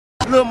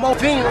Little more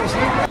films,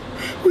 nigga.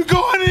 We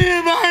going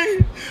in,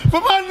 man. For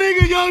my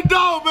nigga Young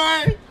Dolph,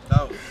 man.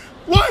 No.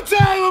 One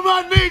time with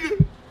my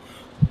nigga.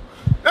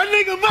 That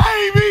nigga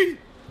made me.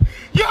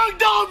 Young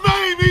Dolph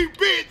made me,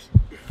 bitch.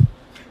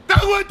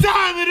 That's what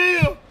time it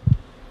is.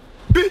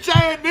 Bitch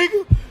ass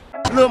nigga.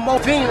 Little more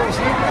films,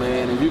 nigga.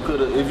 Man, if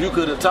you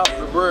could have talked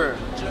to bruh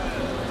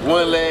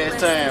one last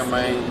time,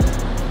 man.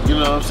 You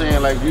know what I'm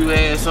saying? Like if you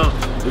had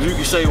something, if you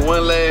could say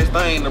one last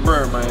thing to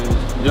bruh,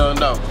 man. Young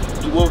Dolph.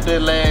 What would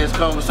that last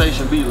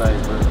conversation be like,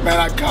 bro? Man,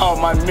 I called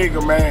my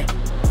nigga, man.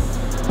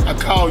 I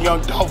called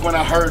Young Dolph when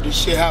I heard this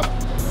shit happen.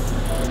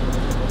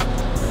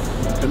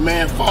 The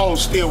man's phone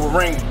still was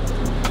ringing.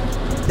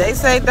 They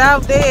say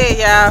Dolph dead,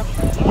 y'all.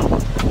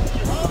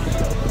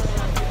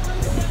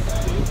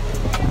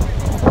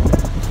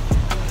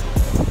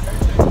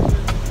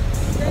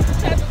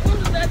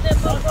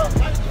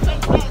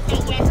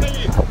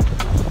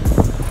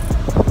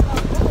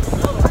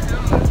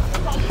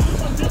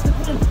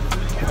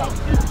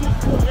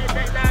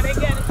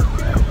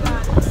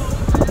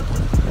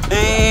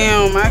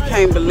 Damn, I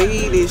can't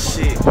believe this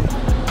shit.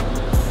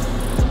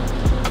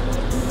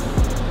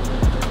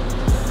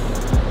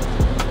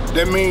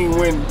 That mean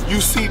when you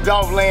see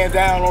Dolph laying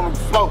down on the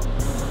floor,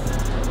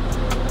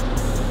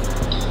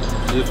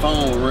 your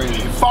phone ringing.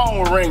 Your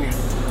phone ringing.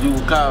 You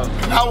were calling.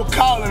 I was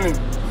calling him.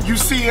 You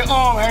see his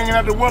arm hanging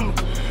out the window.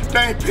 They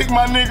ain't pick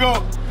my nigga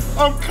up.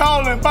 I'm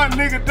calling my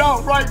nigga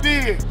Dolph right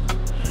there.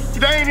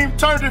 They ain't even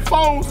turned their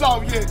phones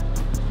off yet.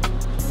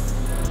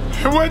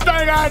 And one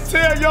thing I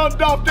tell Young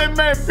Dolph, that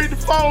man picked the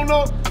phone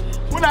up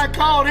when I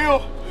called him,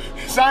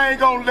 is I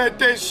ain't gonna let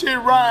that shit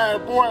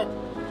ride, boy.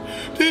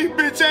 These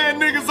bitch ass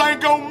niggas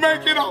ain't gonna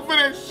make it off of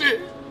that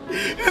shit.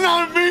 And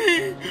I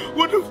mean,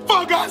 what the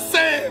fuck I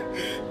said?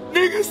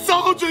 Nigga,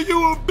 Soldier,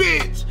 you a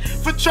bitch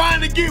for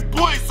trying to get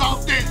points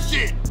off that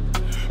shit.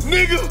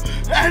 Nigga,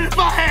 and if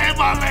I had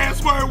my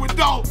last word with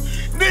Dolph,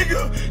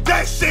 nigga,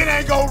 that shit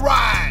ain't gonna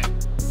ride.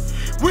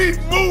 We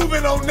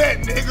moving on that,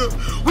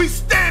 nigga. We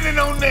standing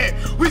on that.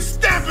 We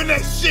stamping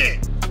that shit.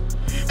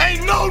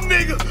 Ain't no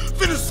nigga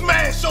finna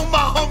smash on my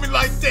homie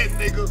like that,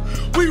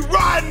 nigga. We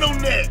riding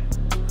on that.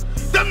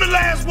 Them the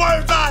last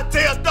words I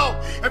tell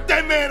Dolph. If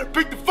that man had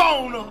picked the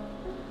phone up,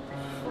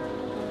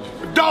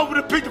 if Dolph would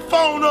have picked the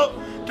phone up,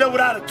 that's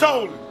what I'd have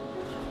told him.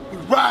 We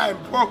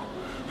riding, bro.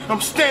 I'm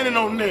standing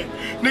on that.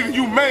 Nigga,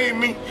 you made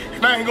me,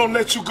 and I ain't gonna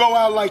let you go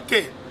out like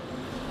that.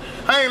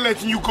 I ain't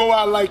letting you go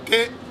out like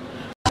that.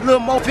 Little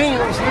more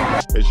films,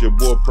 nigga. It's your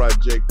boy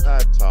Project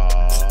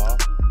Pata.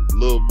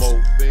 Little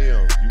more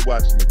films. You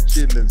watching the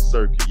Chillin'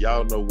 Circuit.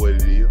 Y'all know what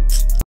it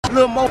is.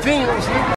 Little more films, nigga.